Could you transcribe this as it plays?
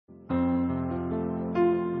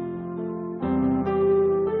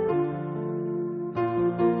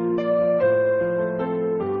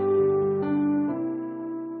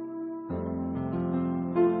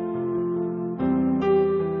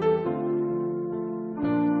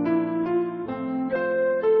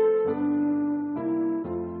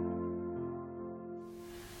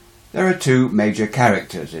There are two major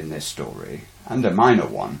characters in this story, and a minor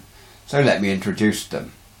one, so let me introduce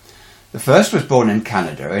them. The first was born in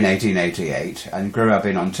Canada in 1888 and grew up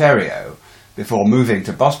in Ontario before moving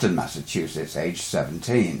to Boston, Massachusetts, aged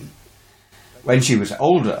 17. When she was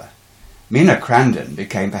older, Mina Crandon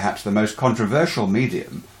became perhaps the most controversial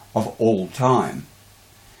medium of all time.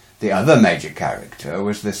 The other major character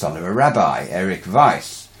was the son of a rabbi, Erich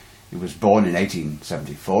Weiss. He was born in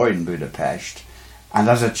 1874 in Budapest, and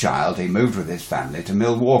as a child he moved with his family to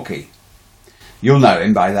Milwaukee. You'll know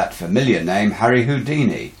him by that familiar name, Harry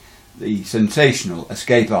Houdini, the sensational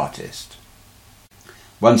escape artist.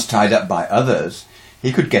 Once tied up by others,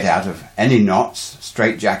 he could get out of any knots,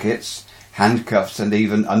 straitjackets, handcuffs, and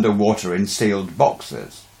even underwater in sealed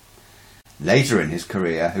boxes. Later in his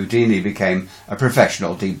career, Houdini became a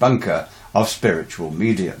professional debunker of spiritual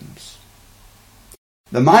mediums.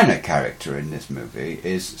 The minor character in this movie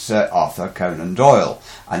is Sir Arthur Conan Doyle,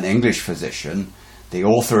 an English physician, the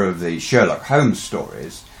author of the Sherlock Holmes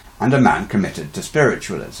stories, and a man committed to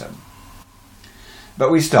spiritualism.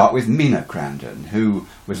 But we start with Mina Crandon, who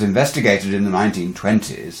was investigated in the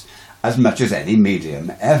 1920s as much as any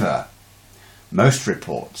medium ever. Most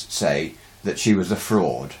reports say that she was a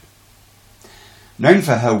fraud. Known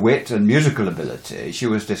for her wit and musical ability, she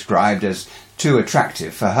was described as too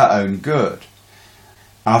attractive for her own good.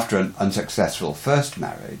 After an unsuccessful first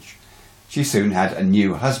marriage, she soon had a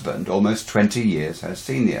new husband, almost 20 years her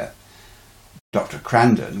senior. Dr.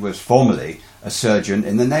 Crandon was formerly a surgeon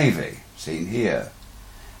in the Navy, seen here,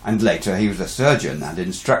 and later he was a surgeon and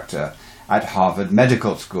instructor at Harvard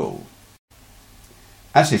Medical School.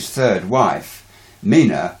 As his third wife,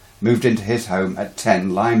 Mina moved into his home at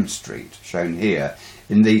 10 Lime Street, shown here,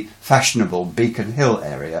 in the fashionable Beacon Hill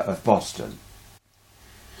area of Boston.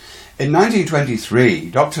 In 1923,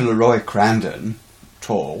 Dr. Leroy Crandon,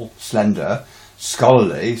 tall, slender,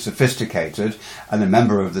 scholarly, sophisticated, and a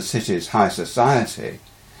member of the city's high society,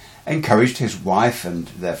 encouraged his wife and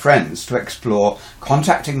their friends to explore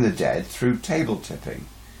contacting the dead through table tipping,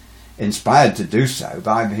 inspired to do so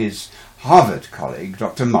by his Harvard colleague,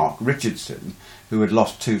 Dr. Mark Richardson, who had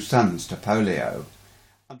lost 2 sons to polio,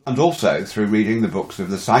 and also through reading the books of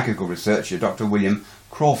the psychical researcher Dr. William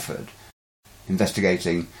Crawford,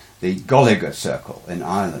 investigating the Gallagher Circle in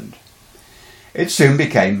Ireland. It soon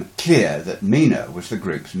became clear that Mina was the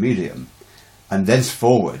group's medium, and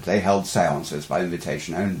thenceforward they held seances by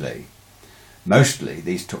invitation only. Mostly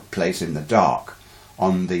these took place in the dark,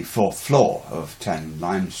 on the 4th floor of 10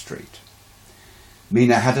 Lime Street.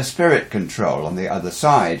 Mina had a spirit control on the other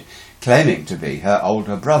side, claiming to be her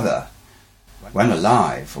older brother. When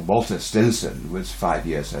alive, Walter Stinson was 5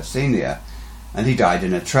 years her senior, and he died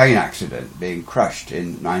in a train accident, being crushed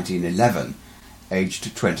in 1911,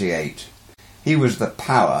 aged 28. He was the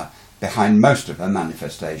power behind most of her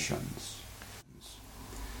manifestations.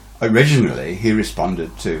 Originally, he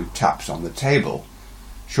responded to taps on the table.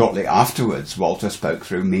 Shortly afterwards, Walter spoke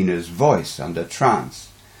through Mina's voice under trance,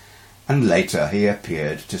 and later he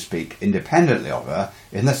appeared to speak independently of her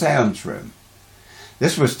in the séance room.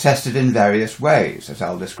 This was tested in various ways, as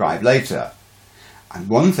I'll describe later. And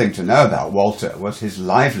one thing to know about Walter was his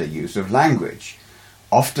lively use of language,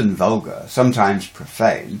 often vulgar, sometimes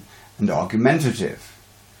profane, and argumentative,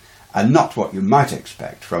 and not what you might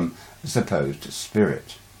expect from a supposed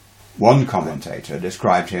spirit. One commentator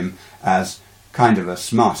described him as kind of a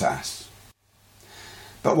smart-ass.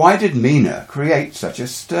 But why did Mina create such a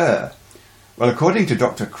stir? Well, according to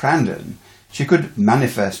Dr. Crandon, she could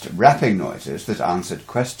manifest rapping noises that answered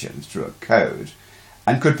questions through a code,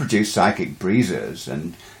 and could produce psychic breezes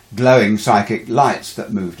and glowing psychic lights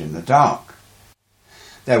that moved in the dark.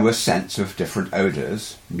 There were scents of different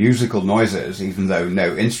odours, musical noises, even though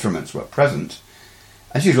no instruments were present,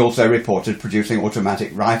 and she's also reported producing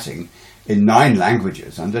automatic writing in 9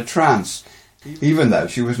 languages under trance, even though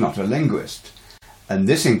she was not a linguist, and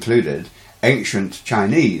this included ancient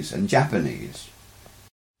Chinese and Japanese.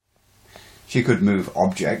 She could move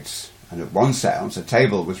objects, and at one séance a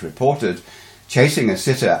table was reported chasing a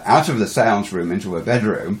sitter out of the séance room into a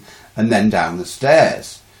bedroom and then down the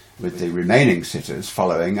stairs, with the remaining sitters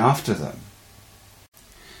following after them.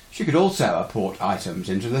 She could also apport items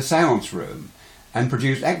into the séance room and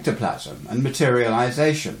produce ectoplasm and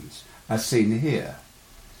materializations, as seen here.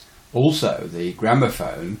 Also, the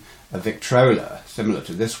gramophone, a Victrola, similar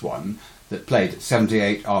to this one, that played at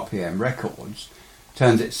 78 RPM records,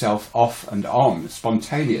 turns itself off and on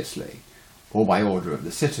spontaneously, or by order of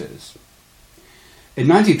the sitters. In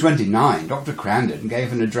 1929, Dr. Crandon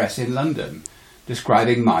gave an address in London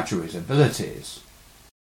describing Margery's abilities.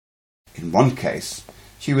 In one case,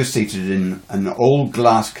 she was seated in an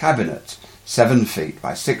all-glass cabinet 7 feet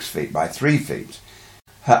by 6 feet by 3 feet.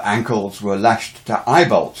 Her ankles were lashed to eye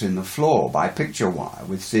bolts in the floor by picture wire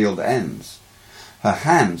with sealed ends. Her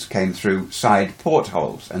hands came through side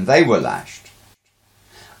portholes, and they were lashed.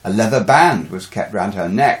 A leather band was kept round her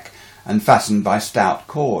neck and fastened by stout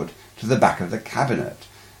cord to the back of the cabinet,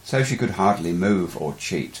 so she could hardly move or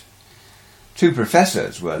cheat. 2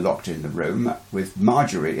 professors were locked in the room, with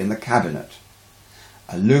Margery in the cabinet.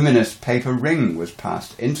 A luminous paper ring was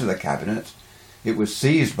passed into the cabinet. It was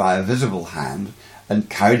seized by a visible hand and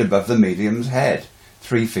carried above the medium's head,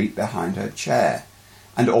 3 feet behind her chair,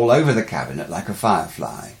 and all over the cabinet like a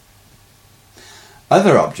firefly.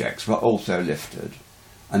 Other objects were also lifted,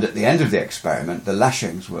 and at the end of the experiment the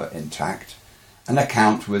lashings were intact. An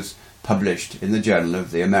account was published in the Journal of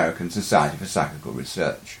the American Society for Psychical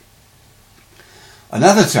Research.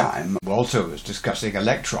 Another time, Walter was discussing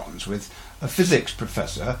electrons with a physics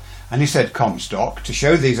professor, and he said, "Comstock, to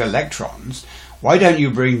show these electrons, why don't you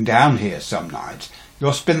bring down here some night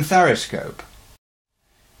your spinthariscope?"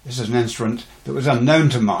 This is an instrument that was unknown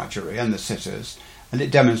to Margery and the sitters, and it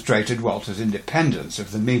demonstrated Walter's independence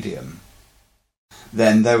of the medium.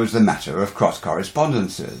 Then there was the matter of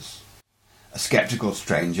cross-correspondences. A sceptical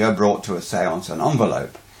stranger brought to a séance an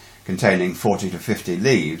envelope containing 40 to 50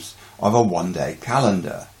 leaves of a one-day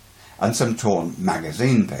calendar and some torn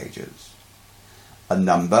magazine pages. A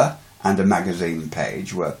number and a magazine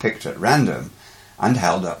page were picked at random and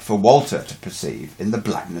held up for Walter to perceive in the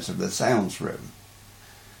blackness of the séance room.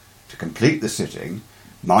 To complete the sitting,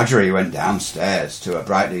 Margery went downstairs to a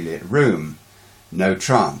brightly lit room, no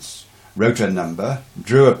trance, wrote a number,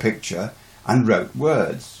 drew a picture, and wrote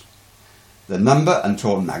words. The number and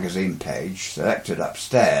torn magazine page selected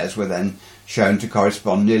upstairs were then shown to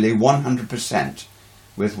correspond nearly 100%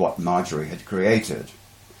 with what Margery had created.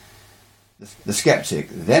 The skeptic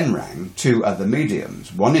then rang 2 other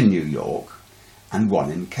mediums, one in New York and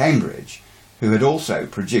one in Cambridge, who had also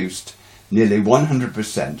produced nearly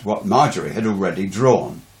 100% what Margery had already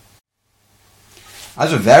drawn.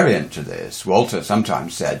 As a variant to this, Walter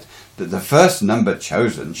sometimes said that the first number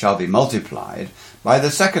chosen shall be multiplied by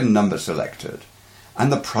the second number selected,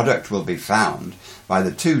 and the product will be found by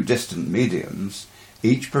the 2 distant mediums,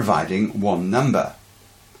 each providing 1 number.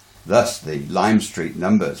 Thus the Lime Street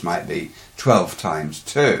numbers might be 12 times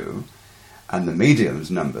 2, and the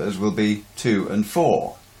medium's numbers will be 2 and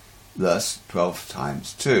 4. Thus 12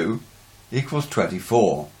 times 2 equals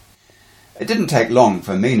 24. It didn't take long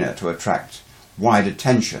for Mina to attract wide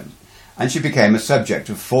attention, and she became a subject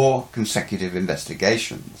of 4 consecutive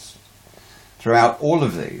investigations. Throughout all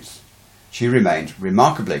of these, she remained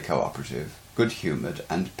remarkably cooperative, good-humoured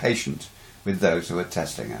and patient with those who were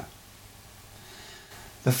testing her.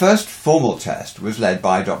 The first formal test was led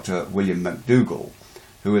by Dr. William McDougall,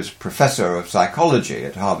 who was Professor of Psychology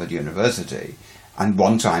at Harvard University and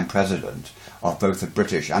one-time president of both the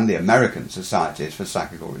British and the American Societies for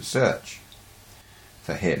Psychical Research.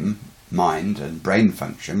 For him, mind and brain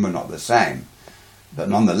function were not the same, but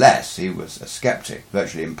nonetheless he was a skeptic,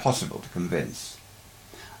 virtually impossible to convince.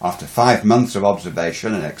 After 5 months of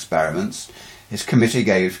observation and experiments, his committee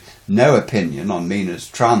gave no opinion on Mina's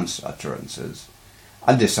trance utterances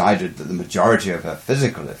and decided that the majority of her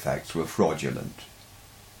physical effects were fraudulent.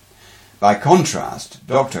 By contrast,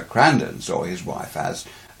 Dr. Crandon saw his wife as,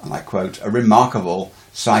 and I quote, a remarkable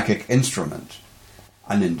psychic instrument,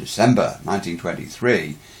 and in December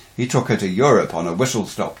 1923 he took her to Europe on a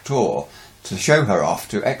whistle-stop tour to show her off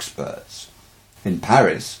to experts. In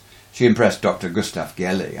Paris, she impressed Dr. Gustave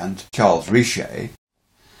Gelly and Charles Richet.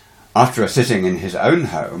 After a sitting in his own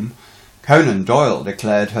home, Conan Doyle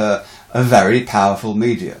declared her a very powerful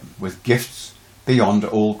medium with gifts beyond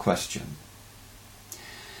all question.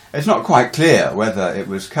 It's not quite clear whether it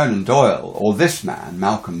was Conan Doyle or this man,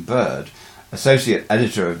 Malcolm Bird, associate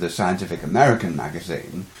editor of the Scientific American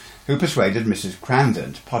magazine, who persuaded Mrs.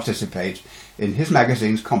 Crandon to participate in his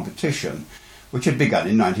magazine's competition, which had begun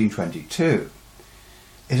in 1922.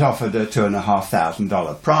 It offered a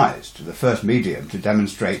 $2,500 prize to the first medium to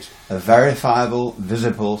demonstrate a verifiable,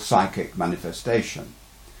 visible psychic manifestation.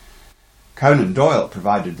 Conan Doyle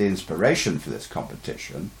provided the inspiration for this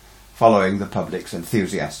competition, following the public's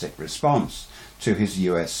enthusiastic response to his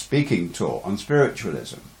US speaking tour on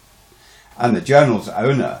spiritualism. And the journal's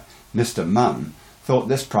owner, Mr. Munn, thought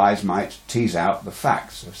this prize might tease out the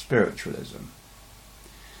facts of spiritualism.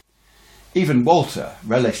 Even Walter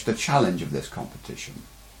relished the challenge of this competition.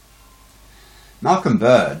 Malcolm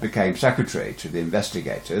Bird became secretary to the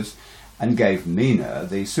investigators and gave Mina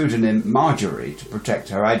the pseudonym Margery to protect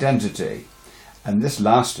her identity, and this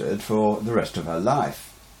lasted for the rest of her life.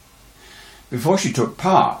 Before she took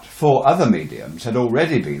part, 4 other mediums had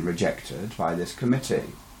already been rejected by this committee.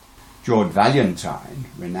 George Valentine,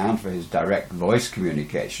 renowned for his direct voice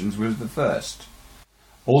communications, was the first.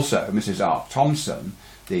 Also, Mrs. R. Thompson,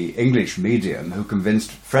 the English medium who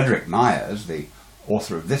convinced Frederick Myers, the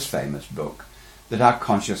author of this famous book, that our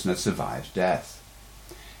consciousness survives death.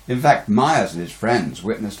 In fact, Myers and his friends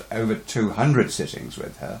witnessed over 200 sittings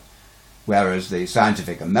with her, whereas the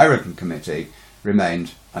Scientific American Committee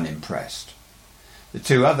remained unimpressed. The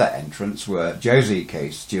 2 other entrants were Josie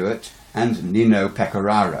K. Stewart and Nino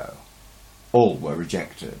Pecoraro. All were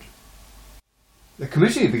rejected. The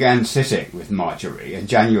committee began sitting with Margery in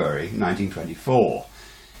January 1924.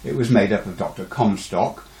 It was made up of Dr.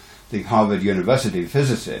 Comstock, the Harvard University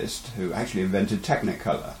physicist who actually invented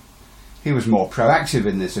Technicolor. He was more proactive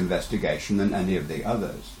in this investigation than any of the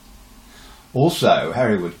others. Also,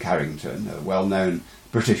 Hereward Carrington, a well-known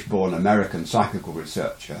British-born American psychical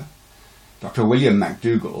researcher, Dr. William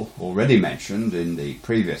McDougall, already mentioned in the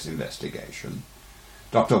previous investigation,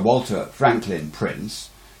 Dr. Walter Franklin Prince,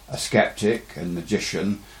 a skeptic and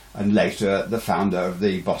magician, and later the founder of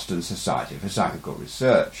the Boston Society for Psychical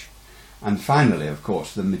Research, and finally, of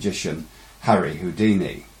course, the magician Harry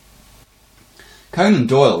Houdini. Conan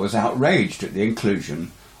Doyle was outraged at the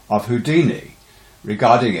inclusion of Houdini,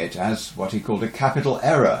 regarding it as what he called a capital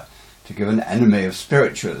error to give an enemy of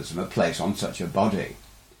spiritualism a place on such a body.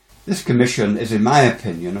 This commission is, in my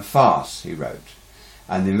opinion, a farce, he wrote,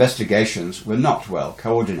 and the investigations were not well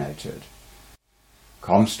coordinated.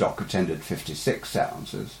 Comstock attended 56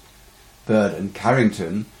 seances, Bird and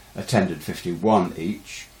Carrington attended 51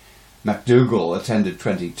 each, McDougall attended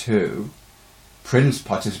 22, Prince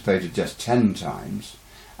participated just 10 times,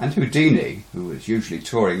 and Houdini, who was usually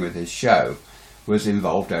touring with his show, was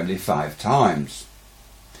involved only 5 times.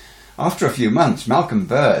 After a few months, Malcolm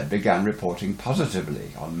Bird began reporting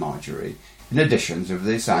positively on Margery in editions of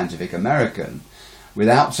the Scientific American,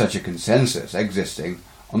 without such a consensus existing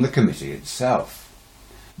on the committee itself.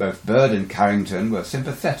 Both Bird and Carrington were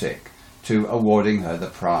sympathetic to awarding her the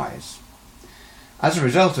prize. As a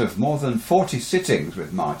result of more than 40 sittings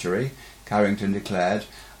with Margery, Carrington declared,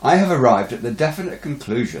 I have arrived at the definite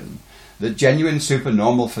conclusion that genuine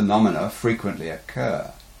supernormal phenomena frequently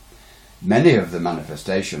occur. Many of the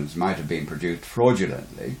manifestations might have been produced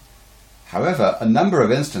fraudulently. However, a number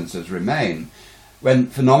of instances remain when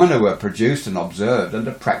phenomena were produced and observed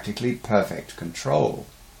under practically perfect control.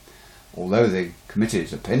 Although the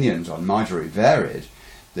committee's opinions on Margery varied,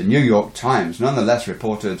 the New York Times nonetheless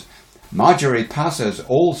reported, Margery passes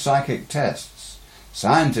all psychic tests.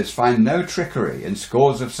 Scientists find no trickery in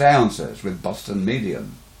scores of seances with Boston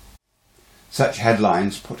medium. Such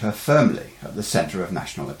headlines put her firmly at the centre of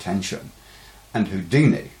national attention, and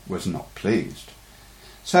Houdini was not pleased.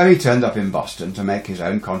 So he turned up in Boston to make his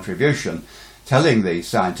own contribution, telling the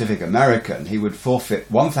Scientific American he would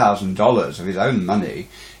forfeit $1,000 of his own money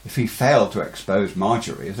if he failed to expose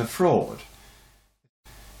Margery as a fraud.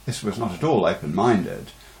 This was not at all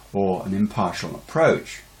open-minded or an impartial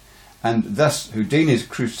approach, and thus Houdini's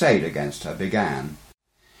crusade against her began.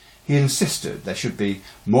 He insisted there should be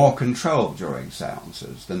more control during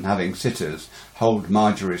seances than having sitters hold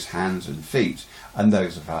Margery's hands and feet and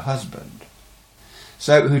those of her husband.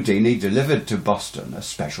 So Houdini delivered to Boston a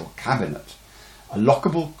special cabinet, a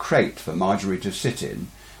lockable crate for Margery to sit in,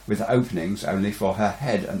 with openings only for her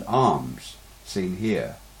head and arms, seen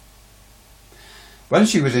here. Once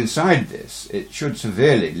she was inside this, it should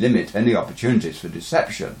severely limit any opportunities for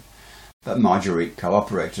deception, but Margery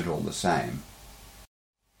cooperated all the same.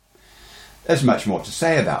 There's much more to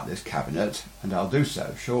say about this cabinet, and I'll do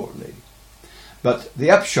so shortly. But the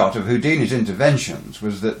upshot of Houdini's interventions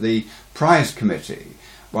was that the prize committee,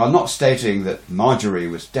 while not stating that Margery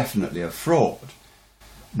was definitely a fraud,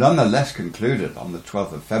 nonetheless concluded on the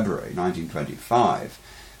 12th of February 1925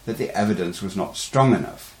 that the evidence was not strong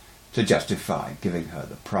enough to justify giving her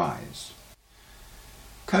the prize.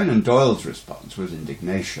 Conan Doyle's response was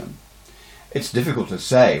indignation. It's difficult to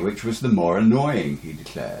say which was the more annoying, he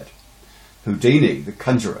declared. Houdini, the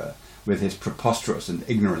conjurer, with his preposterous and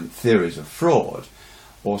ignorant theories of fraud,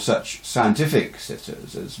 or such scientific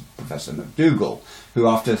sitters as Professor McDougall, who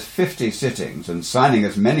after 50 sittings and signing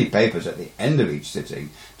as many papers at the end of each sitting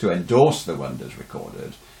to endorse the wonders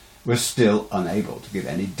recorded, was still unable to give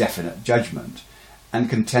any definite judgment, and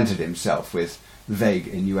contented himself with vague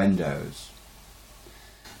innuendos.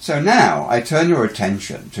 So now I turn your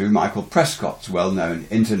attention to Michael Prescott's well-known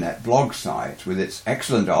internet blog site with its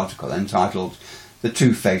excellent article entitled The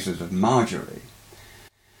Two Faces of Margery.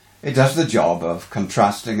 It does the job of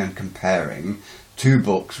contrasting and comparing two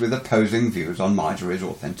books with opposing views on Margery's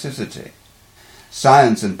authenticity.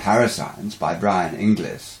 Science and Parascience by Brian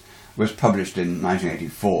Inglis was published in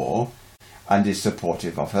 1984 and is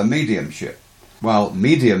supportive of her mediumship, while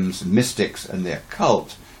Mediums, Mystics and the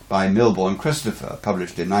Occult by Milbourne Christopher,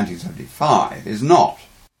 published in 1975, is not.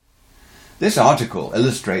 This article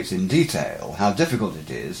illustrates in detail how difficult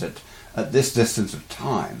it is at this distance of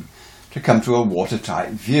time to come to a watertight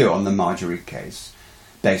view on the Margery case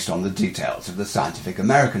based on the details of the Scientific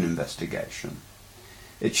American investigation.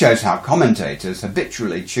 It shows how commentators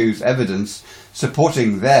habitually choose evidence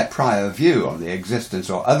supporting their prior view on the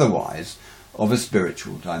existence or otherwise of a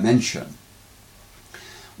spiritual dimension.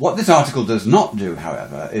 What this article does not do,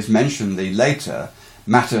 however, is mention the later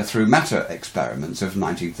matter-through-matter experiments of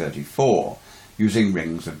 1934, using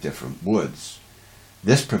rings of different woods.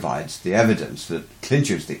 This provides the evidence that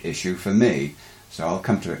clinches the issue for me, so I'll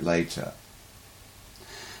come to it later.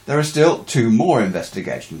 There are still two more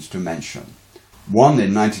investigations to mention. One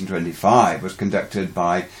in 1925 was conducted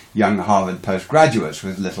by young Harvard postgraduates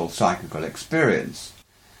with little psychical experience.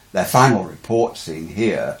 Their final report, seen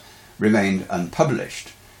here, remained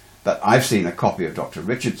unpublished, but I've seen a copy of Dr.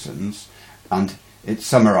 Richardson's, and it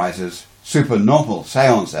summarises supernormal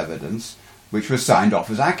seance evidence which was signed off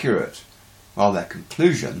as accurate, while their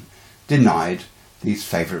conclusion denied these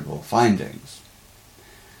favourable findings.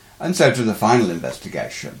 And so to the final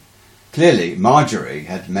investigation. Clearly, Margery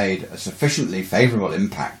had made a sufficiently favourable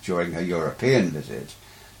impact during her European visit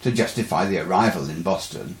to justify the arrival in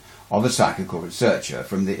Boston of a psychical researcher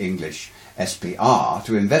from the English SPR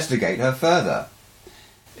to investigate her further.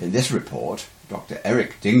 In this report, Dr.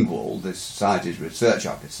 Eric Dingwall, the Society's research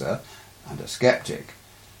officer and a sceptic,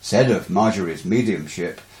 said of Margery's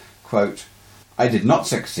mediumship, quote, "I did not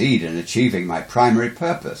succeed in achieving my primary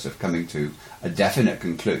purpose of coming to a definite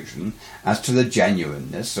conclusion as to the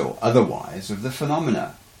genuineness or otherwise of the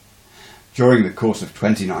phenomena. During the course of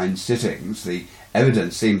 29 sittings, the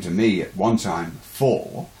evidence seemed to me at one time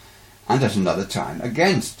for, and at another time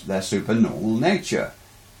against their supernormal nature,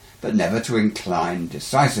 but never to incline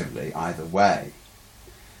decisively either way."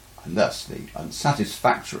 And thus the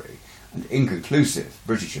unsatisfactory and inconclusive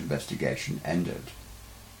British investigation ended.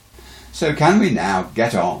 So can we now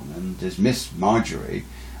get on and dismiss Margery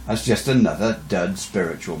as just another dud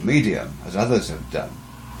spiritual medium, as others have done?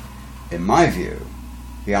 In my view,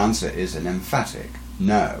 the answer is an emphatic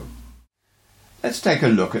no. Let's take a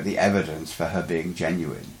look at the evidence for her being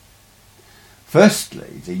genuine.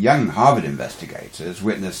 Firstly, the young Harvard investigators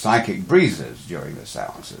witnessed psychic breezes during the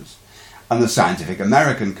seances, and the Scientific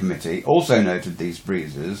American Committee also noted these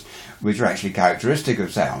breezes, which are actually characteristic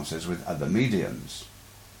of seances with other mediums.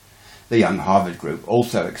 The young Harvard group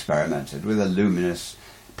also experimented with a luminous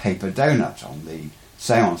paper donut on the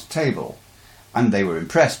seance table, and they were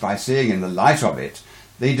impressed by seeing in the light of it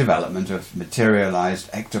the development of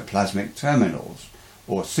materialized ectoplasmic terminals,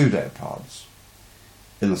 or pseudopods.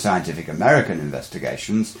 In the Scientific American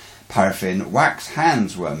investigations, paraffin wax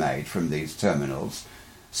hands were made from these terminals,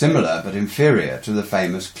 similar but inferior to the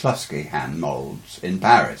famous Kluski hand moulds in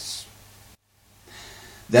Paris.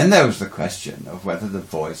 Then there was the question of whether the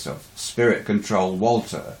voice of Spirit Control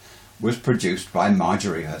Walter was produced by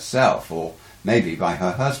Margery herself, or maybe by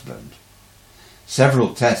her husband.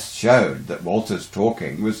 Several tests showed that Walter's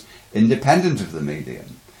talking was independent of the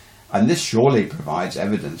medium, and this surely provides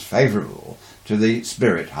evidence favourable to the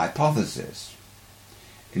spirit hypothesis.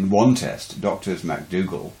 In one test, Doctors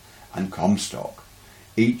MacDougall and Comstock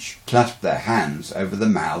each clasped their hands over the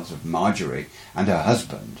mouths of Margery and her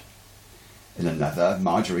husband. In another,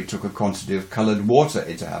 Margery took a quantity of coloured water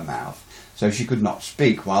into her mouth so she could not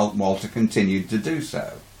speak while Walter continued to do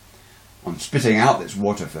so. On spitting out this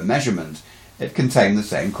water for measurement, it contained the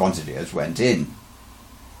same quantity as went in.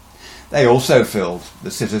 They also filled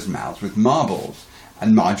the sitters' mouths with marbles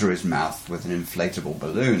and Margery's mouth with an inflatable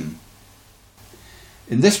balloon.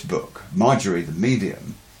 In this book, Margery the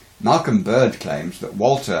Medium, Malcolm Bird claims that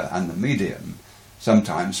Walter and the medium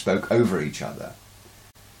sometimes spoke over each other.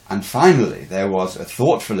 And finally, there was a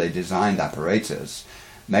thoughtfully designed apparatus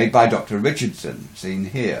made by Dr. Richardson, seen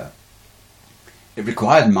here. It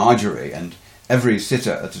required Margery and every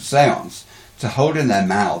sitter at a séance to hold in their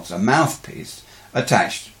mouths a mouthpiece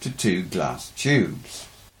attached to two glass tubes.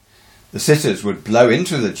 The sitters would blow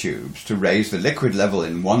into the tubes to raise the liquid level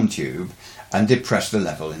in one tube and depress the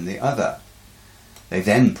level in the other. They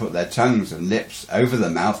then put their tongues and lips over the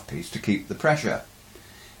mouthpiece to keep the pressure.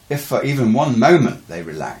 If for even one moment they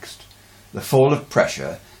relaxed, the fall of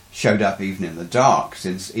pressure showed up even in the dark,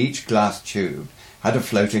 since each glass tube had a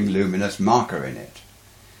floating luminous marker in it.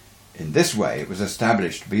 In this way it was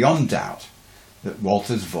established beyond doubt that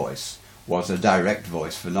Walter's voice was a direct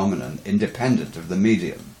voice phenomenon independent of the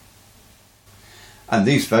medium. and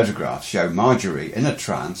these photographs show Margery in a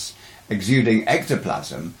trance exuding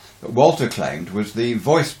ectoplasm that Walter claimed was the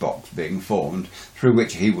voice box being formed through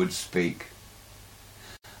which he would speak.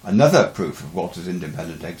 Another proof of Walter's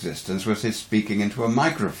independent existence was his speaking into a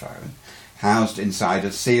microphone housed inside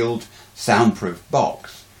a sealed, soundproof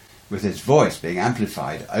box, with his voice being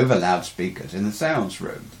amplified over loudspeakers in the seance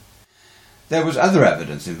room. There was other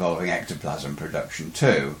evidence involving ectoplasm production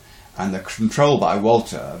too, and the control by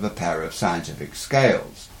Walter of a pair of scientific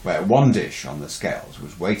scales, where one dish on the scales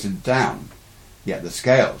was weighted down, yet the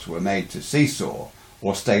scales were made to seesaw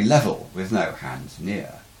or stay level with no hands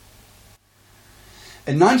near.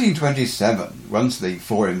 In 1927, once the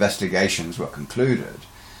 4 investigations were concluded,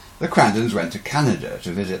 the Crandons went to Canada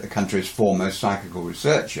to visit the country's foremost psychical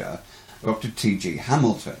researcher, Dr. T.G.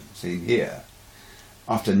 Hamilton, seen here.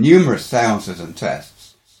 After numerous seances and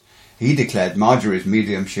tests, he declared Margery's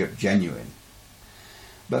mediumship genuine.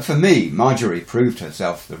 But for me, Margery proved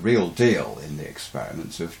herself the real deal in the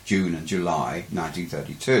experiments of June and July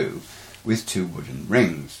 1932 with 2 wooden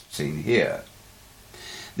rings, seen here.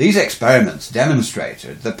 These experiments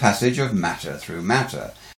demonstrated the passage of matter through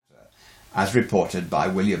matter, as reported by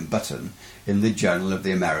William Button in the Journal of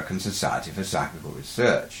the American Society for Psychical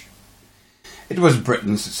Research. It was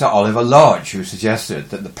Britain's Sir Oliver Lodge who suggested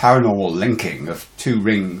that the paranormal linking of 2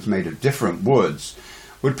 rings made of different woods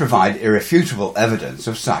would provide irrefutable evidence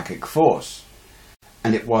of psychic force,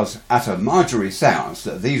 and it was at a Margery séance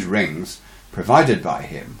that these rings, provided by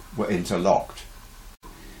him, were interlocked.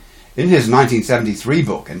 In his 1973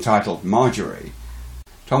 book entitled Margery,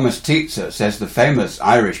 Thomas Tietze says the famous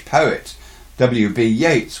Irish poet W.B.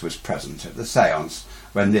 Yeats was present at the séance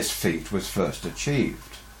when this feat was first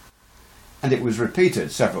achieved, and it was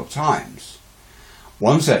repeated several times.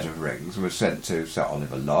 One set of rings was sent to Sir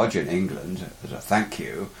Oliver Lodge in England as a thank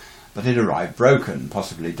you, but it arrived broken,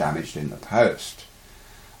 possibly damaged in the post.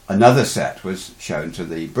 Another set was shown to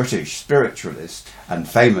the British spiritualist and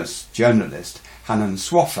famous journalist Hannon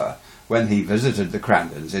Swaffer when he visited the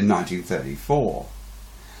Crandons in 1934.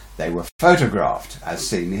 They were photographed, as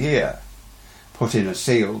seen here, put in a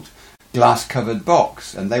sealed, glass-covered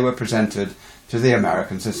box, and they were presented to the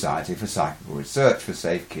American Society for Psychical Research for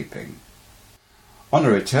safekeeping. On a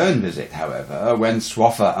return visit, however, when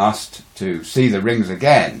Swaffer asked to see the rings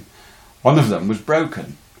again, one of them was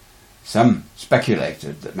broken. Some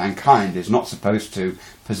speculated that mankind is not supposed to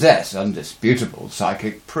possess undisputable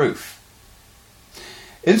psychic proof.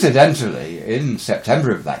 Incidentally, in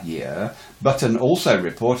September of that year, Button also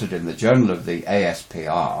reported in the Journal of the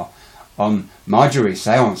ASPR on Margery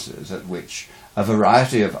séances at which a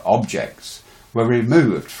variety of objects were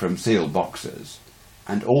removed from sealed boxes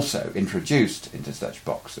and also introduced into such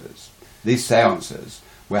boxes. These séances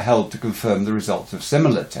were held to confirm the results of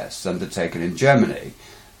similar tests undertaken in Germany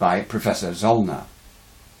by Professor Zollner.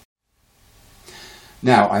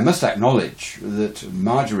 Now, I must acknowledge that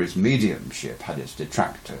Margery's mediumship had its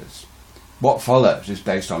detractors. What follows is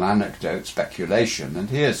based on anecdote, speculation and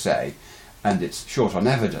hearsay, and it's short on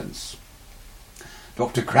evidence.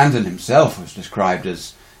 Dr. Crandon himself was described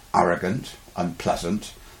as arrogant,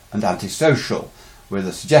 unpleasant and antisocial, with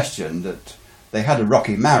a suggestion that they had a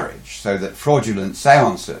rocky marriage, so that fraudulent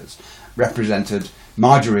séances represented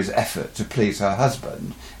Margery's effort to please her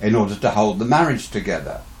husband in order to hold the marriage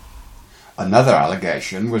together. Another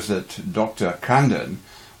allegation was that Dr. Crandon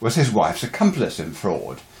was his wife's accomplice in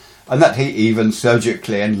fraud, and that he even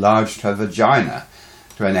surgically enlarged her vagina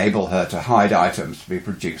to enable her to hide items to be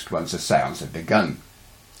produced once a séance had begun.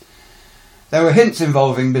 There were hints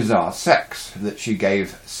involving bizarre sex, that she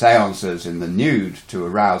gave séances in the nude to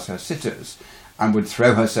arouse her sitters, and would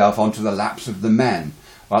throw herself onto the laps of the men,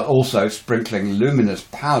 while also sprinkling luminous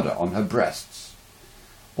powder on her breasts.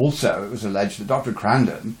 Also, it was alleged that Dr.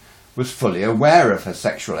 Crandon was fully aware of her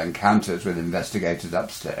sexual encounters with investigators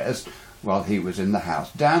upstairs while he was in the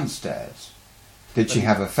house downstairs. Did she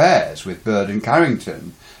have affairs with Bird and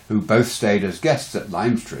Carrington, who both stayed as guests at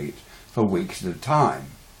Lime Street for weeks at a time?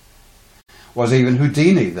 Was even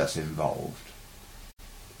Houdini thus involved?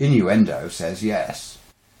 Innuendo says yes.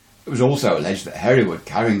 It was also alleged that Hereward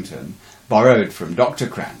Carrington borrowed from Dr.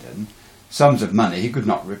 Crandon sums of money he could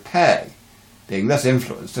not repay, being thus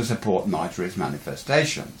influenced to support Margery's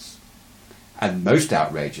manifestations. And most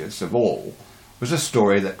outrageous of all was a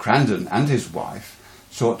story that Crandon and his wife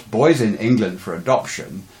sought boys in England for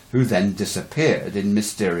adoption who then disappeared in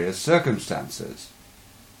mysterious circumstances.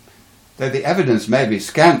 Though the evidence may be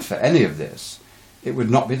scant for any of this, it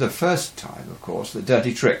would not be the first time, of course, that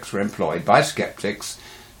dirty tricks were employed by sceptics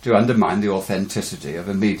to undermine the authenticity of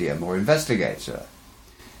a medium or investigator.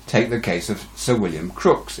 Take the case of Sir William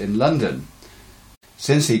Crookes in London.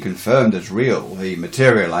 since he confirmed as real the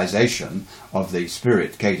materialisation of the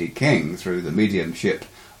spirit Katie King through the mediumship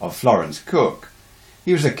of Florence Cook,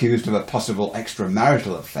 he was accused of a possible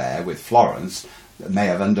extramarital affair with Florence that may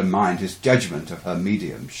have undermined his judgment of her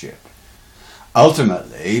mediumship.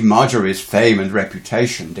 Ultimately, Margery's fame and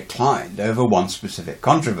reputation declined over one specific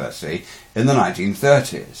controversy in the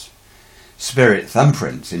 1930s. Spirit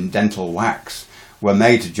thumbprints in dental wax were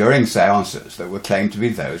made during seances that were claimed to be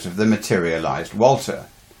those of the materialised Walter.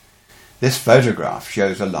 This photograph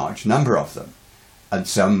shows a large number of them, and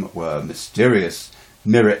some were mysterious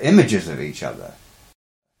mirror images of each other.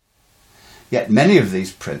 Yet many of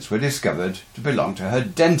these prints were discovered to belong to her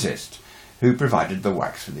dentist, who provided the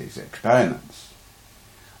wax for these experiments.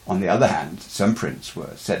 On the other hand, some prints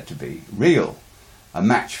were said to be real, a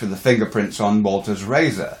match for the fingerprints on Walter's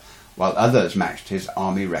razor, while others matched his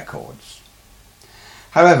army records.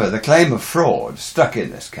 However, the claim of fraud stuck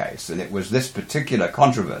in this case, and it was this particular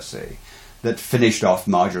controversy that finished off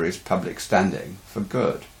Margery's public standing for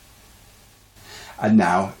good. And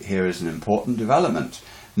now, here is an important development.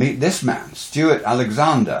 Meet this man, Stuart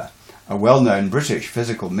Alexander, a well-known British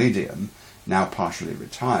physical medium, now partially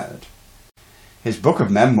retired. His book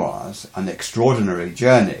of memoirs, An Extraordinary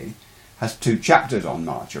Journey, has 2 chapters on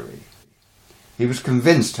Margery. He was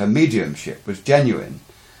convinced her mediumship was genuine,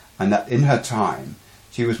 and that in her time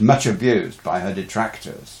she was much abused by her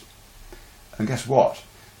detractors. And guess what?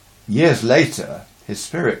 Years later, his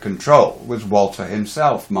spirit control was Walter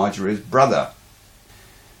himself, Margery's brother.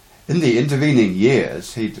 In the intervening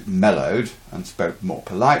years, he'd mellowed and spoke more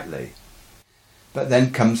politely. But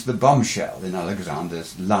then comes the bombshell in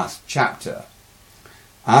Alexander's last chapter.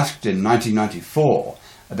 Asked in 1994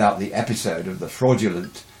 about the episode of the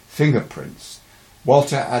fraudulent fingerprints,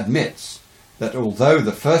 Walter admits that although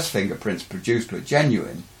the first fingerprints produced were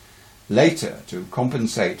genuine, later, to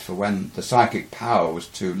compensate for when the psychic power was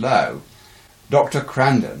too low, Dr.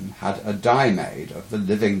 Crandon had a die made of the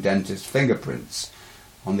living dentist's fingerprints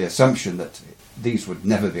on the assumption that these would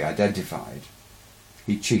never be identified.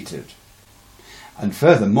 He cheated. And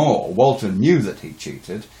furthermore, Walter knew that he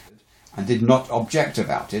cheated and did not object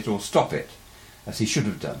about it or stop it, as he should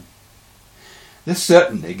have done. This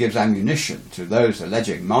certainly gives ammunition to those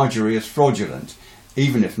alleging Margery is fraudulent,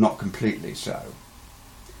 even if not completely so.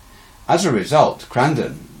 As a result,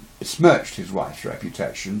 Crandon besmirched his wife's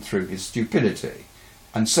reputation through his stupidity,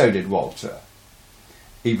 and so did Walter.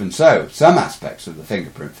 Even so, some aspects of the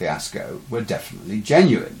fingerprint fiasco were definitely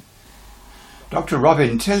genuine. Dr.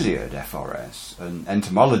 Robin Tilliard, FRS, an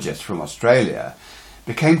entomologist from Australia,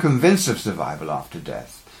 became convinced of survival after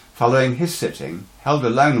death, following his sitting held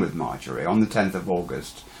alone with Margery on the 10th of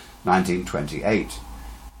August 1928.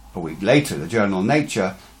 A week later, the journal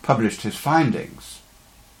Nature published his findings.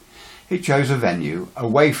 He chose a venue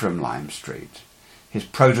away from Lime Street. His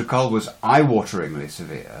protocol was eye-wateringly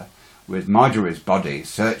severe, with Margery's body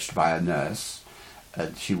searched by a nurse,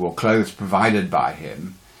 and she wore clothes provided by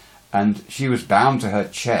him, and she was bound to her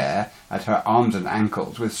chair at her arms and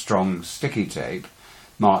ankles with strong sticky tape,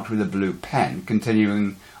 marked with a blue pen,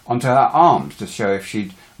 continuing onto her arms to show if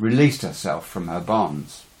she'd released herself from her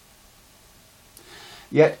bonds.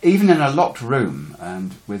 Yet even in a locked room,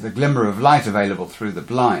 and with a glimmer of light available through the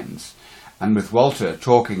blinds, and with Walter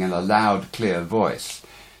talking in a loud, clear voice,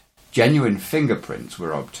 genuine fingerprints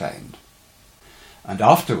were obtained. And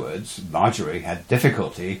afterwards, Margery had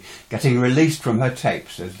difficulty getting released from her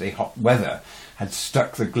tapes as the hot weather had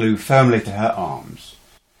stuck the glue firmly to her arms.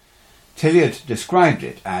 Tilliard described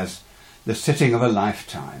it as the sitting of a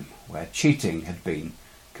lifetime, where cheating had been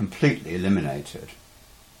completely eliminated.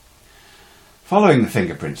 Following the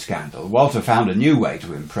fingerprint scandal, Walter found a new way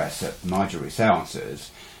to impress at Margery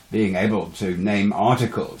seances, being able to name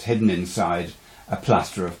articles hidden inside a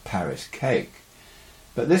plaster of Paris cake.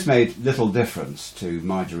 But this made little difference to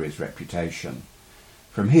Margery's reputation.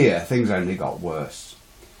 From here, things only got worse.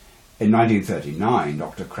 In 1939,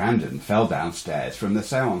 Dr. Crandon fell downstairs from the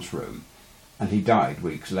séance room, and he died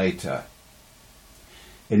weeks later.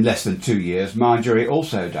 In less than 2 years, Margery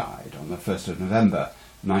also died on the 1st of November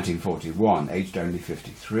 1941, aged only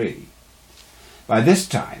 53. By this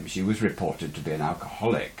time, she was reported to be an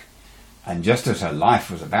alcoholic, and just as her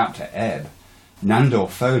life was about to ebb, Nandor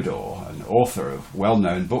Fodor, an author of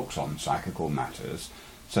well-known books on psychical matters,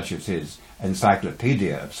 such as his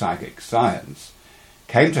Encyclopedia of Psychic Science,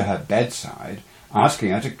 came to her bedside asking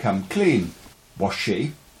her to come clean. Was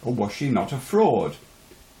she, or was she not, a fraud?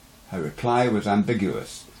 Her reply was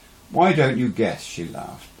ambiguous. "Why don't you guess?" she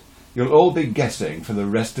laughed. "You'll all be guessing for the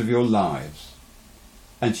rest of your lives."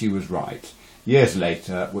 And she was right. Years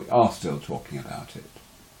later, we are still talking about it.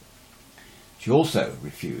 She also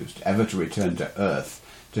refused ever to return to Earth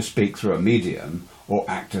to speak through a medium or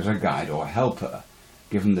act as a guide or helper,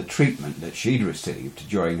 given the treatment that she'd received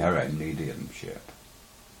during her own mediumship.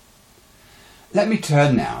 Let me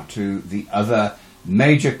turn now to the other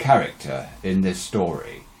major character in this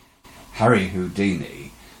story, Harry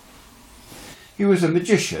Houdini. He was a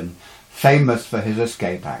magician famous for his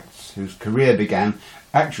escape acts, whose career began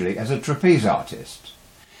actually as a trapeze artist.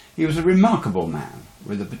 He was a remarkable man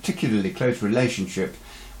with a particularly close relationship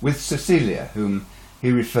with Cecilia, whom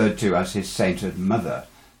he referred to as his sainted mother,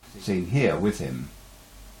 seen here with him.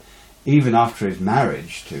 Even after his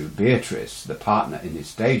marriage to Beatrice, the partner in his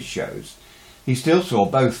stage shows, he still saw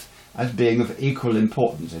both as being of equal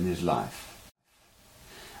importance in his life.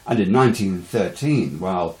 And in 1913,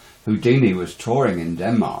 while Houdini was touring in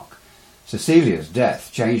Denmark, Cecilia's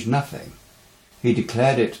death changed nothing. He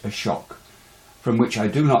declared it a shock, from which I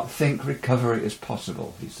do not think recovery is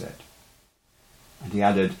possible, he said. And he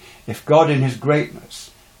added, if God in his greatness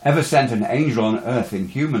ever sent an angel on earth in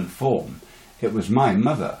human form, it was my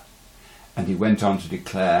mother. And he went on to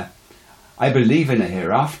declare, I believe in a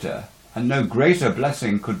hereafter, and no greater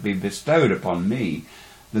blessing could be bestowed upon me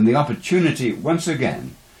than the opportunity once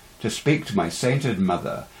again to speak to my sainted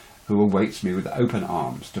mother, who awaits me with open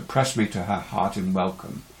arms to press me to her heart in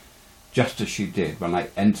welcome, just as she did when I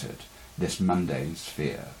entered this mundane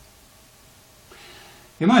sphere.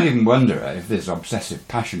 You might even wonder if this obsessive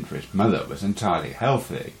passion for his mother was entirely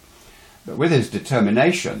healthy, but with his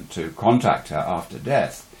determination to contact her after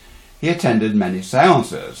death, he attended many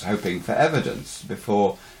seances, hoping for evidence,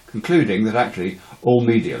 before concluding that actually all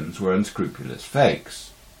mediums were unscrupulous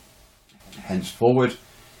fakes. Henceforward,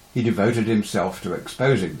 he devoted himself to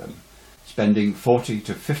exposing them, spending $40,000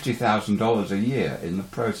 to $50,000 a year in the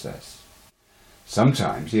process.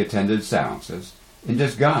 Sometimes he attended seances in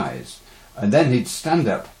disguise, and then he'd stand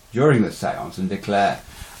up during the seance and declare,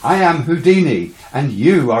 I am Houdini, and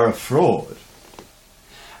you are a fraud.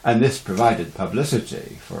 And this provided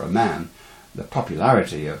publicity for a man the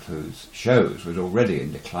popularity of whose shows was already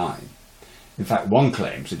in decline. In fact, one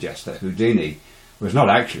claim suggests that Houdini was not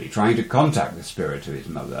actually trying to contact the spirit of his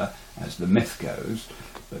mother, as the myth goes,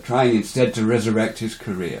 but trying instead to resurrect his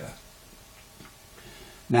career.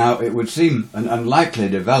 Now, it would seem an unlikely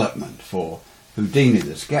development for Houdini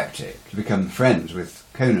the skeptic to become friends with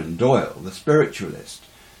Conan Doyle the spiritualist,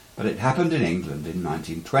 but it happened in England in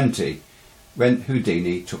 1920, when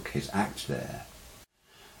Houdini took his act there.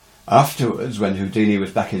 Afterwards, when Houdini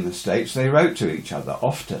was back in the States, they wrote to each other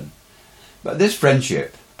often. But this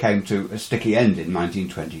friendship came to a sticky end in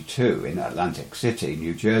 1922 in Atlantic City,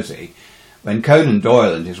 New Jersey, when Conan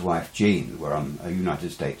Doyle and his wife Jean were on a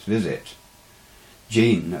United States visit.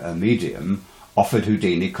 Jean, a medium, offered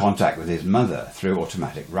Houdini contact with his mother through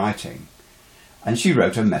automatic writing, and she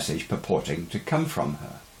wrote a message purporting to come from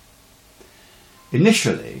her.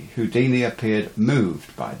 Initially, Houdini appeared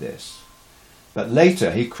moved by this, but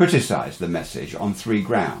later he criticised the message on 3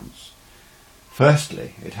 grounds.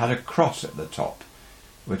 Firstly, it had a cross at the top,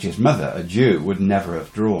 which his mother, a Jew, would never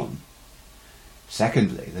have drawn.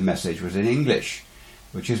 Secondly, the message was in English,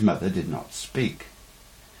 which his mother did not speak.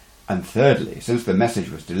 And thirdly, since the message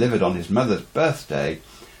was delivered on his mother's birthday,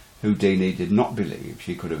 Houdini did not believe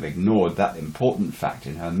she could have ignored that important fact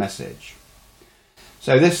in her message.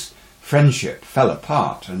 So this friendship fell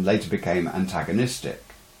apart and later became antagonistic.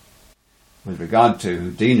 With regard to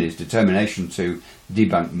Houdini's determination to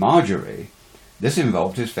debunk Margery, this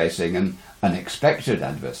involved his facing an unexpected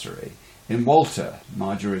adversary in Walter,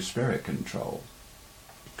 Margery's spirit control.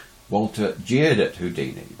 Walter jeered at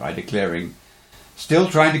Houdini by declaring, "Still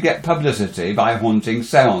trying to get publicity by haunting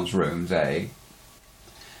seance rooms, eh?"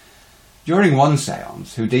 During one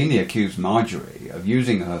seance, Houdini accused Margery of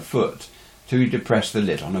using her foot to depress the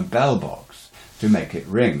lid on a bell box to make it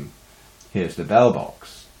ring. Here's the bell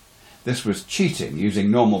box. This was cheating using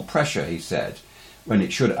normal pressure, he said, when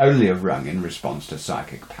it should only have rung in response to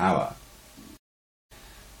psychic power.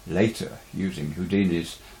 Later, using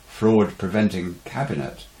Houdini's fraud-preventing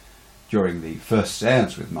cabinet during the first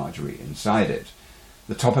seance with Margery inside it,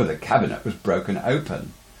 the top of the cabinet was broken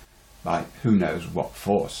open by who knows what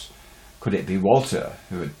force. Could it be Walter,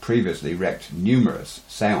 who had previously wrecked numerous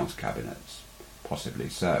seance cabinets? Possibly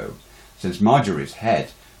so, since Margery's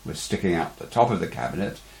head was sticking out the top of the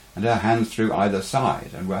cabinet and her hands through either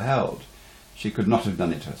side and were held. She could not have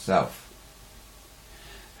done it herself.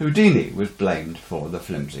 Houdini was blamed for the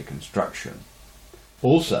flimsy construction.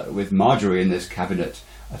 Also, with Margery in this cabinet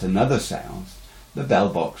at another seance, the bell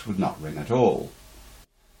box would not ring at all.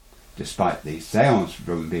 Despite the seance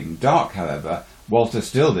room being dark, however, Walter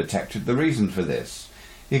still detected the reason for this.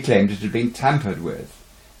 He claimed it had been tampered with.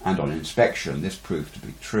 and on inspection this proved to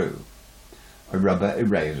be true. A rubber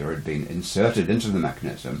eraser had been inserted into the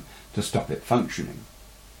mechanism to stop it functioning.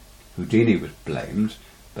 Houdini was blamed,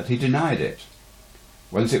 but he denied it.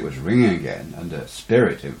 Once it was ringing again, under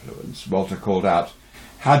spirit influence, Walter called out,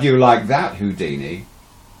 "How do you like that, Houdini?"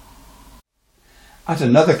 At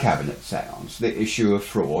another cabinet séance, the issue of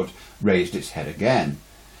fraud raised its head again.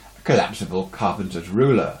 A collapsible carpenter's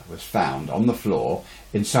ruler was found on the floor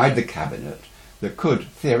inside the cabinet that could,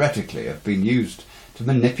 theoretically, have been used to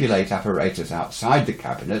manipulate apparatus outside the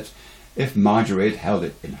cabinet if Margery had held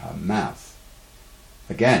it in her mouth.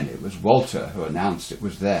 Again, it was Walter who announced it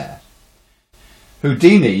was there.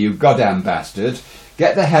 "Houdini, you goddamn bastard,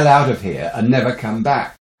 get the hell out of here and never come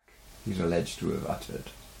back," he's alleged to have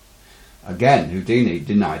uttered. Again, Houdini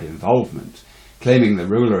denied involvement, claiming the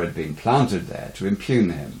ruler had been planted there to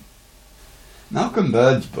impugn him. Malcolm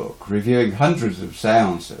Bird's book, reviewing hundreds of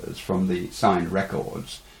séances from the signed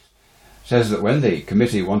records, says that when the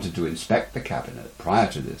committee wanted to inspect the cabinet prior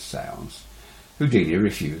to this séance, Houdini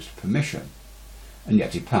refused permission, and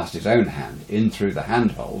yet he passed his own hand in through the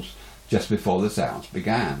handholds just before the séance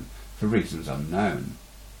began, for reasons unknown.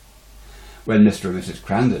 When Mr. and Mrs.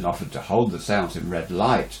 Crandon offered to hold the séance in red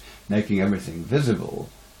light, making everything visible,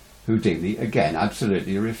 Houdini again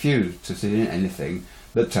absolutely refused to sit in anything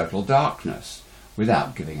but total darkness,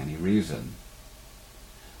 without giving any reason.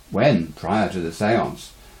 When, prior to the séance,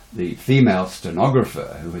 the female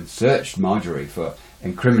stenographer who had searched Margery for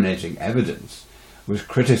incriminating evidence was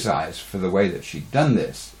criticised for the way that she'd done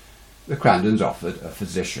this, the Crandons offered a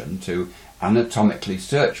physician to anatomically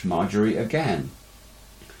search Margery again.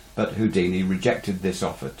 But Houdini rejected this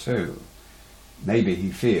offer too. Maybe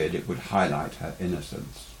he feared it would highlight her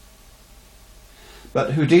innocence.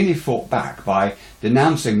 But Houdini fought back by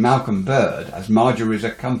denouncing Malcolm Bird as Margery's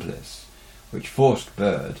accomplice, which forced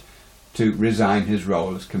Bird to resign his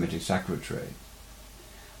role as committee secretary.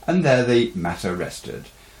 And there the matter rested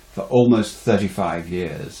for almost 35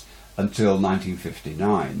 years, until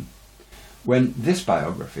 1959, when this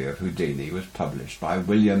biography of Houdini was published by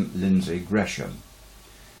William Lindsay Gresham.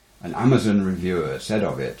 An Amazon reviewer said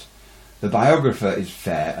of it, "The biographer is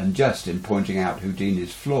fair and just in pointing out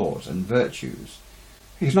Houdini's flaws and virtues.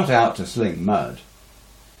 He's not out to sling mud."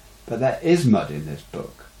 But there is mud in this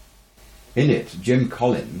book. In it, Jim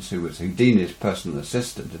Collins, who was Houdini's personal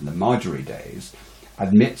assistant in the Margery days,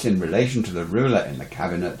 admits in relation to the ruler in the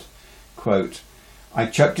cabinet, quote, "I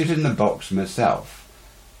chucked it in the box myself.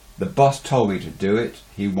 The boss told me to do it.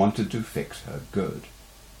 He wanted to fix her good."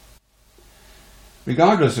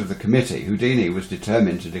 Regardless of the committee, Houdini was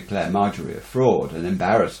determined to declare Margery a fraud and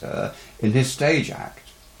embarrass her in his stage act.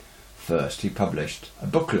 First, he published a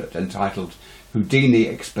booklet entitled "Houdini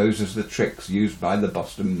Exposes the Tricks Used by the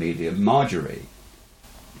Boston Medium Margery."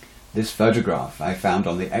 This photograph I found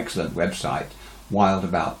on the excellent website Wild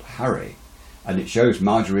About Harry, and it shows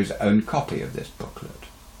Margery's own copy of this booklet.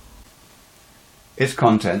 Its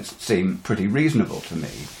contents seem pretty reasonable to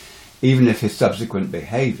me, even if his subsequent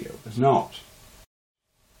behaviour was not.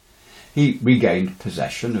 He regained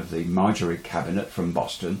possession of the Margery cabinet from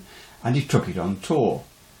Boston, and he took it on tour.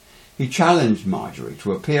 He challenged Margery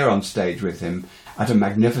to appear on stage with him at a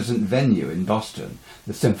magnificent venue in Boston,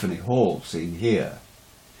 the Symphony Hall seen here.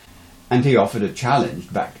 And he offered a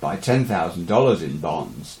challenge backed by $10,000 in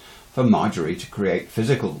bonds for Margery to create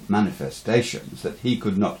physical manifestations that he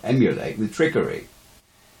could not emulate with trickery.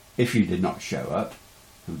 If she did not show up,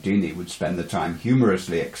 Houdini would spend the time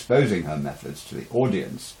humorously exposing her methods to the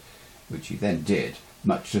audience, which he then did,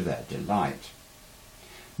 much to their delight.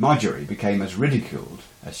 Margery became as ridiculed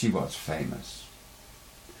as she was famous.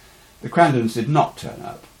 The Crandons did not turn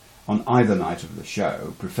up on either night of the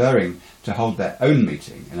show, preferring to hold their own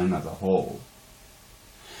meeting in another hall.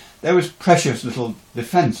 There was precious little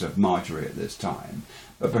defence of Margery at this time,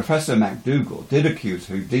 but Professor MacDougall did accuse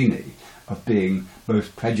Houdini of being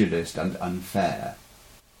both prejudiced and unfair.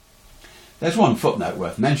 There's one footnote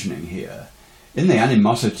worth mentioning here. In the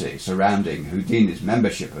animosity surrounding Houdini's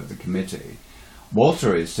membership of the committee,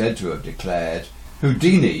 Walter is said to have declared,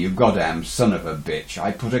 "Houdini, you goddamn son of a bitch,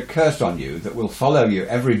 I put a curse on you that will follow you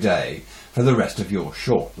every day for the rest of your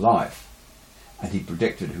short life." And he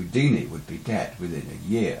predicted Houdini would be dead within a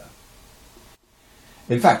year.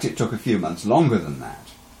 In fact, it took a few months longer than that.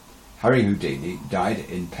 Harry Houdini died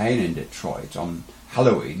in pain in Detroit on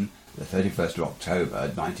Halloween, the 31st of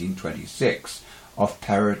October 1926, of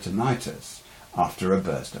peritonitis after a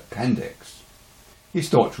burst appendix. He's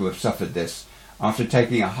thought to have suffered this after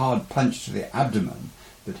taking a hard punch to the abdomen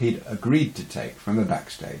that he'd agreed to take from a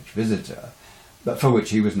backstage visitor, but for which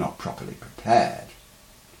he was not properly prepared.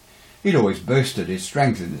 He'd always boasted his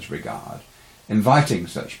strength in this regard, inviting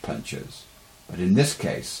such punches, but in this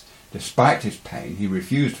case, despite his pain, he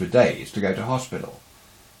refused for days to go to hospital,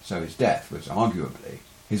 so his death was arguably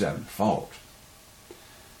his own fault.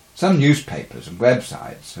 Some newspapers and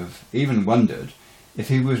websites have even wondered if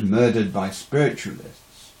he was murdered by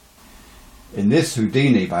spiritualists. In this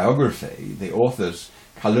Houdini biography, the authors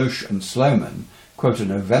Kalush and Sloman quote a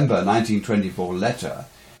November 1924 letter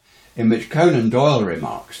in which Conan Doyle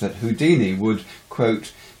remarks that Houdini would,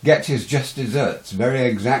 quote, get his just desserts very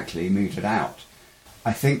exactly meted out.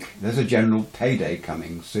 I think there's a general payday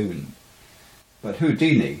coming soon. But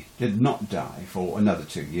Houdini did not die for another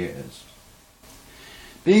 2 years.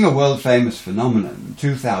 Being a world-famous phenomenon,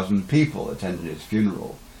 2,000 people attended his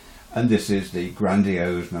funeral, and this is the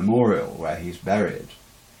grandiose memorial where he's buried.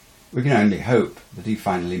 We can only hope that he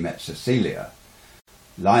finally met Cecilia.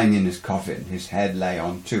 Lying in his coffin, his head lay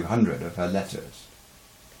on 200 of her letters.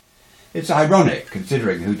 It's ironic,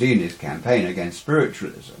 considering Houdini's campaign against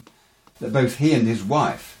spiritualism, that both he and his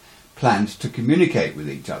wife planned to communicate with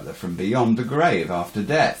each other from beyond the grave after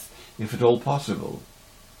death, if at all possible.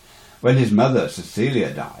 When his mother,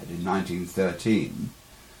 Cecilia, died in 1913,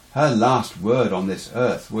 her last word on this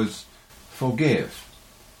earth was forgive,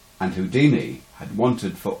 and Houdini had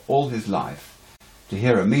wanted for all his life to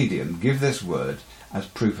hear a medium give this word as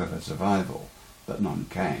proof of her survival, but none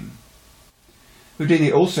came.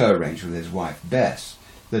 Houdini also arranged with his wife Bess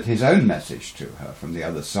that his own message to her from the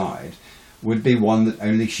other side would be one that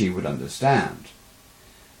only she would understand.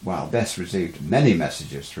 While Bess received many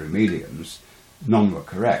messages through mediums, none were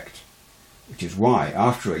correct, which is why,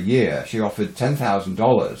 after a year, she offered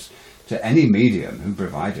 $10,000 to any medium who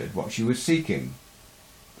provided what she was seeking.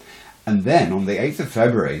 And then, on the 8th of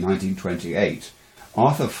February 1928,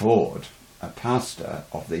 Arthur Ford, a pastor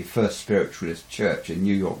of the First Spiritualist Church in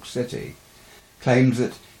New York City, claimed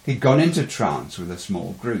that he'd gone into trance with a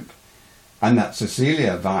small group, and that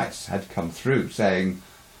Cecilia Weiss had come through, saying,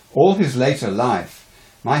 all his later life,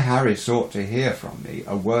 my Harry sought to hear from me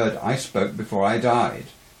a word I spoke before I died.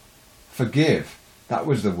 Forgive, that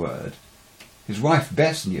was the word. His wife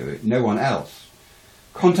Bess knew it, no one else.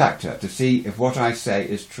 Contact her to see if what I say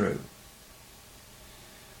is true.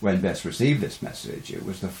 When Bess received this message, it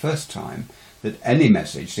was the first time that any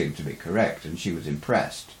message seemed to be correct, and she was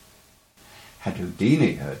impressed. Had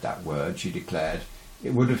Houdini heard that word, she declared,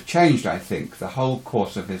 it would have changed, I think, the whole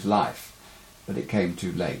course of his life, but it came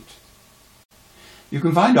too late. You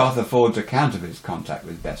can find Arthur Ford's account of his contact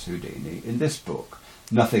with Bess Houdini in this book,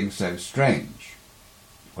 Nothing So Strange.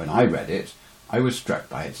 When I read it, I was struck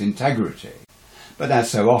by its integrity. But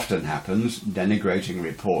as so often happens, denigrating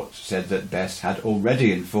reports said that Bess had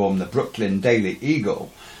already informed the Brooklyn Daily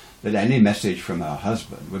Eagle that any message from her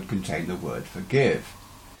husband would contain the word forgive.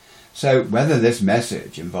 So whether this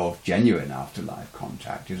message involved genuine afterlife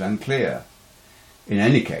contact is unclear. In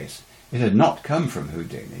any case, it had not come from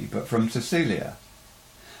Houdini, but from Cecilia.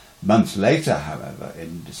 Months later, however,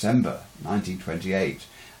 in December 1928,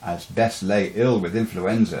 as Bess lay ill with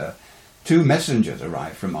influenza, 2 messengers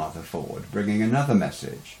arrived from Arthur Ford, bringing another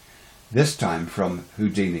message, this time from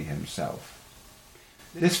Houdini himself.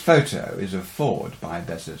 This photo is of Ford by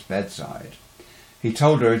Bess's bedside. He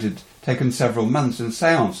told her it had taken several months and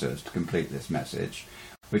seances to complete this message,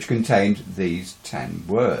 which contained these 10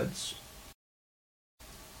 words.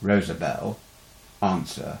 Rosabelle,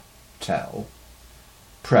 answer, tell.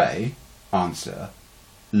 Pray, answer,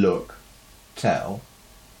 look, tell,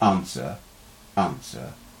 answer,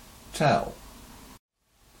 answer, tell.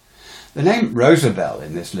 The name Rosabelle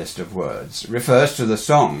in this list of words refers to the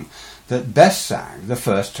song that Bess sang the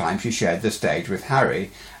first time she shared the stage with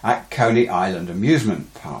Harry at Coney Island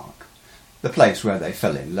Amusement Park, the place where they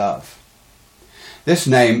fell in love. This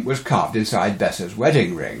name was carved inside Bess's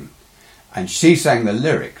wedding ring, and she sang the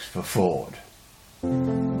lyrics for Ford.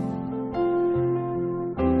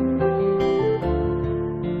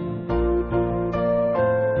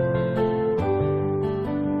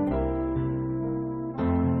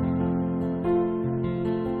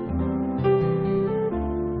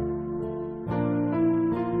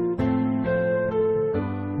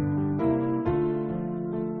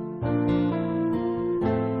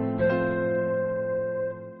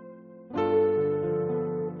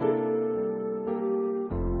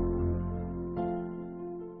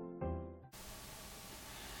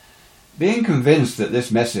 Being convinced that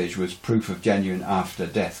this message was proof of genuine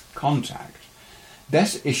after-death contact,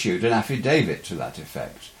 Bess issued an affidavit to that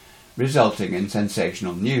effect, resulting in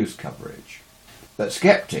sensational news coverage. But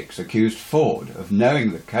skeptics accused Ford of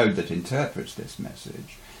knowing the code that interprets this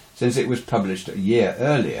message, since it was published a year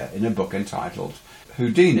earlier in a book entitled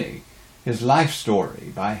Houdini, His Life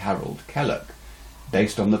Story by Harold Kellogg,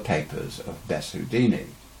 based on the papers of Bess Houdini.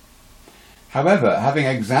 However, having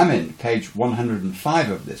examined page 105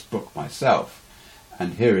 of this book myself,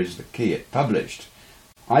 and here is the key it published,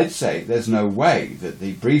 I'd say there's no way that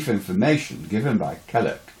the brief information given by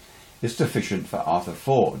Kellogg is sufficient for Arthur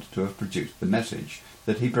Ford to have produced the message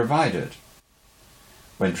that he provided.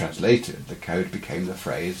 When translated, the code became the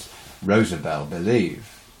phrase, Rosabelle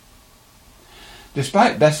believe.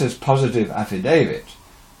 Despite Bess's positive affidavit,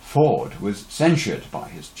 Ford was censured by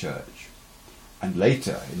his church, and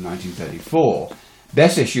later, in 1934,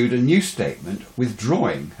 Bess issued a new statement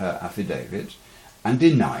withdrawing her affidavit and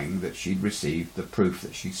denying that she'd received the proof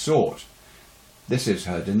that she sought. This is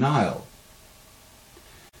her denial.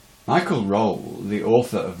 Michael Roll, the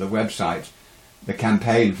author of the website The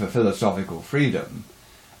Campaign for Philosophical Freedom,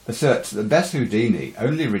 asserts that Bess Houdini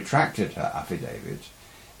only retracted her affidavit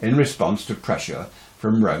in response to pressure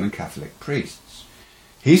from Roman Catholic priests.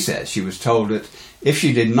 He says she was told that if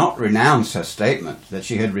she did not renounce her statement that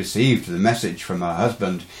she had received the message from her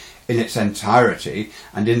husband in its entirety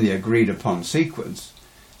and in the agreed-upon sequence,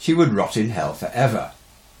 she would rot in hell forever.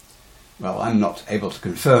 Well, I'm not able to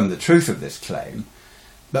confirm the truth of this claim,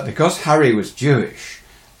 but because Harry was Jewish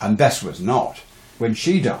and Bess was not, when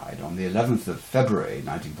she died on the 11th of February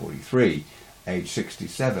 1943, aged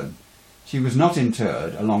 67, she was not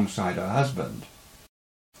interred alongside her husband.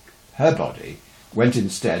 Her body went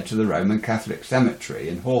instead to the Roman Catholic cemetery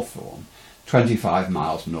in Hawthorne, 25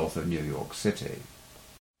 miles north of New York City.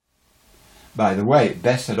 By the way,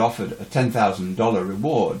 Bess had offered a $10,000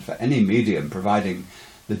 reward for any medium providing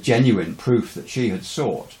the genuine proof that she had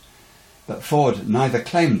sought, but Ford neither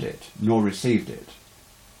claimed it nor received it.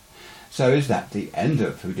 So is that the end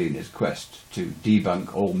of Houdini's quest to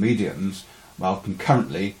debunk all mediums while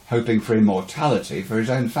concurrently hoping for immortality for his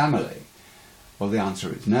own family? Well, the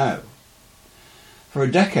answer is no. For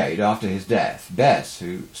a decade after his death, Bess,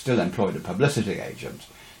 who still employed a publicity agent,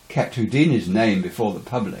 kept Houdini's name before the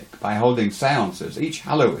public by holding seances each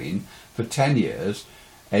Halloween for 10 years,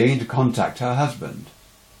 aiming to contact her husband.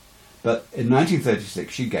 But in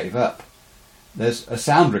 1936 she gave up. There's a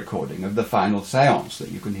sound recording of the final seance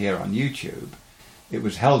that you can hear on YouTube. It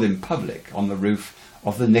was held in public on the roof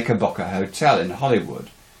of the Knickerbocker Hotel in Hollywood.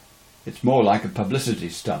 It's more like a publicity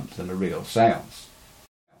stunt than a real seance.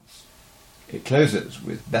 It closes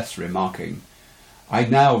with Bess remarking, "I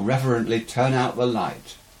now reverently turn out the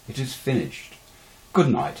light. It is finished. Good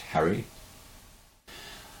night, Harry."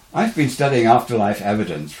 I've been studying afterlife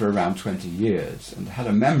evidence for around 20 years and had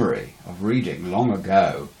a memory of reading long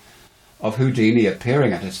ago of Houdini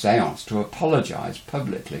appearing at a séance to apologise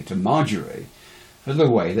publicly to Margery for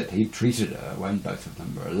the way that he'd treated her when both of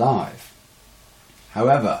them were alive.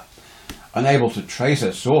 However, unable to trace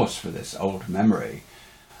a source for this old memory,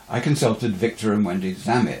 I consulted Victor and Wendy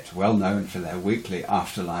Zammit, well known for their weekly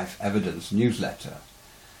Afterlife Evidence newsletter,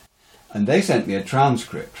 and they sent me a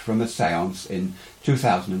transcript from a séance in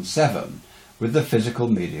 2007 with the physical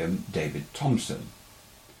medium David Thompson.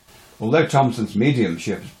 Although Thompson's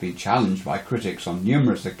mediumship has been challenged by critics on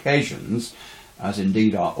numerous occasions, as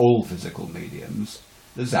indeed are all physical mediums,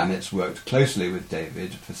 the Zammits worked closely with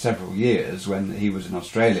David for several years when he was in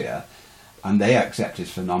Australia, and they accept his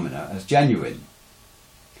phenomena as genuine.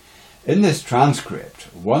 In this transcript,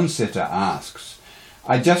 one sitter asks,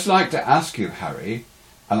 "I'd just like to ask you, Harry,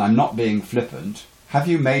 and I'm not being flippant, have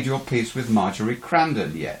you made your peace with Margery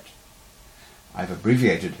Crandon yet?" I've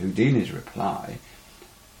abbreviated Houdini's reply,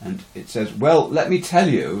 and it says, "Well, let me tell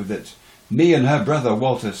you that me and her brother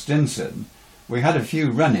Walter Stinson, we had a few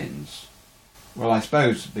run-ins. Well, I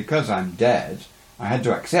suppose because I'm dead, I had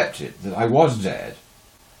to accept it that I was dead.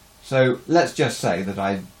 So let's just say that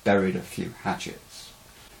I buried a few hatchets.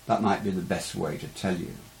 That might be the best way to tell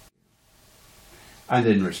you." And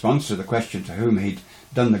in response to the question to whom he'd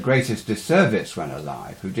done the greatest disservice when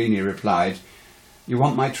alive, Houdini replied, "You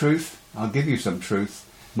want my truth? I'll give you some truth.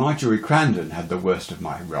 Margery Crandon had the worst of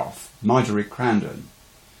my wrath. Margery Crandon."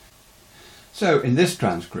 So in this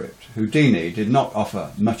transcript, Houdini did not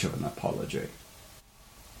offer much of an apology.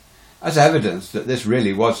 As evidence that this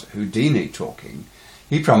really was Houdini talking,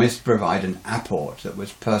 he promised to provide an apport that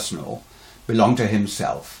was personal, belonged to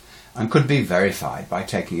himself, and could be verified by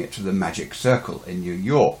taking it to the Magic Circle in New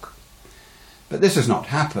York. But this has not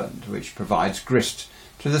happened, which provides grist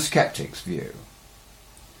to the skeptic's view.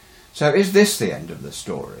 So is this the end of the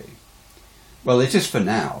story? Well, it is for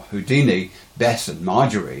now. Houdini, Bess and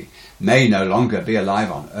Margery may no longer be alive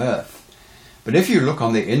on Earth, but if you look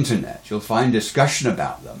on the internet, you'll find discussion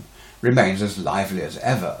about them remains as lively as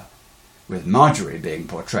ever, with Margery being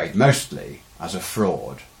portrayed mostly as a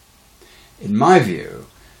fraud. In my view,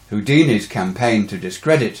 Houdini's campaign to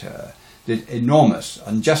discredit her did enormous,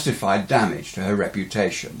 unjustified damage to her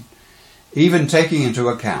reputation, even taking into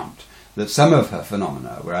account that some of her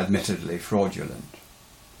phenomena were admittedly fraudulent.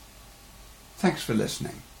 Thanks for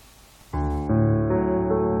listening.